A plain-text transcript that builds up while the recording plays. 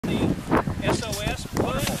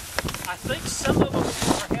think some of them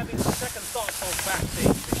are having second thoughts on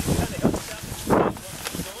vaccine. Could you kind of help us out and explain what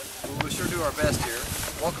we're doing? Well, we'll sure do our best here.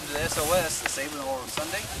 Welcome to the SOS, the Sabin Oral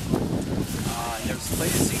Sunday. There's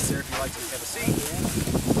plenty of seats there if you'd like to have a seat.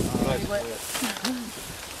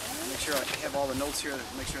 Make sure I have all the notes here to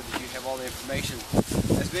make sure that you have all the information.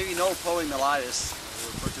 As maybe you know, poliomyelitis,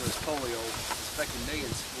 referred to as polio, is affecting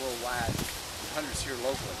millions worldwide and hundreds here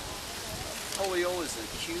locally. Polio is an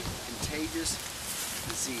acute, contagious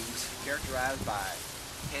disease characterized by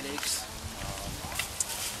headaches,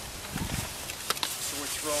 sore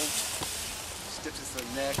throat, stiffness of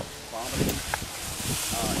the neck, vomiting.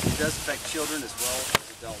 It does affect children as well as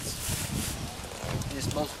adults. In its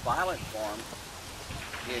most violent form,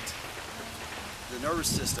 the nervous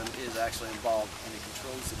system is actually involved and it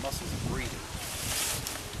controls the muscles of breathing.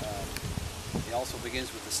 It also begins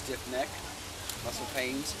with a stiff neck, muscle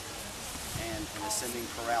pains, and an ascending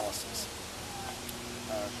paralysis.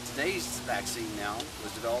 Today's vaccine now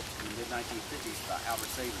was developed in the mid-1950s by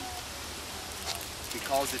Sabin.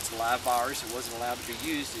 Because it's a live virus, it wasn't allowed to be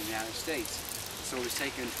used in the United States. So it was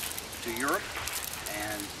taken to Europe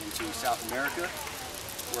and into South America,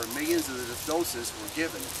 where millions of the doses were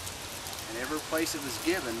given. And every place it was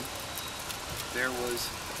given, there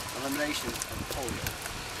was elimination of polio.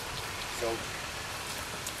 So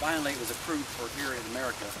finally it was approved for here in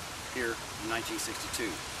America, here in 1962.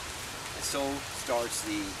 And so starts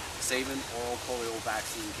the Savin Oral Polio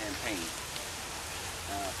Vaccine Campaign.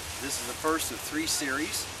 This is the first of 3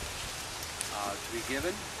 series to be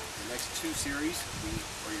given. The next 2 series will be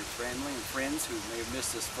for your family and friends who may have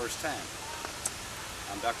missed this first time.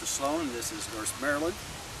 I'm Dr. Sloan and this is Nurse Marilyn.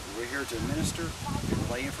 We're here to administer and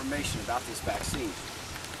relay information about this vaccine.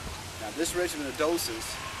 Now this regimen of doses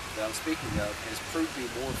that I'm speaking of has proved to be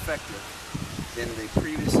more effective than the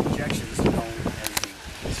previous injections known as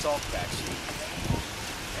the Salk vaccine.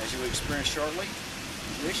 As you will experience shortly,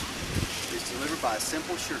 which is delivered by a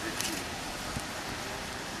simple sugar cube.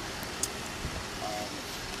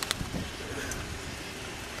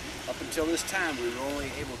 Up until this time, we were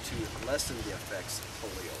only able to lessen the effects of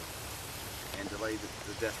polio and delay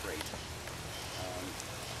the death rate.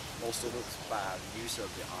 Most of it's by use of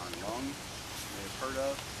the on lung, you may have heard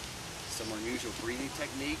of, some unusual breathing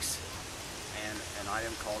techniques, and an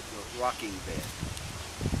item called the rocking bed.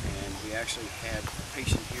 And we actually had a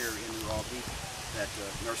patient here in Albany that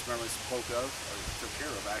Nurse Marilyn spoke of, or took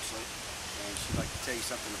care of actually, and she'd like to tell you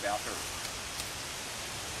something about her.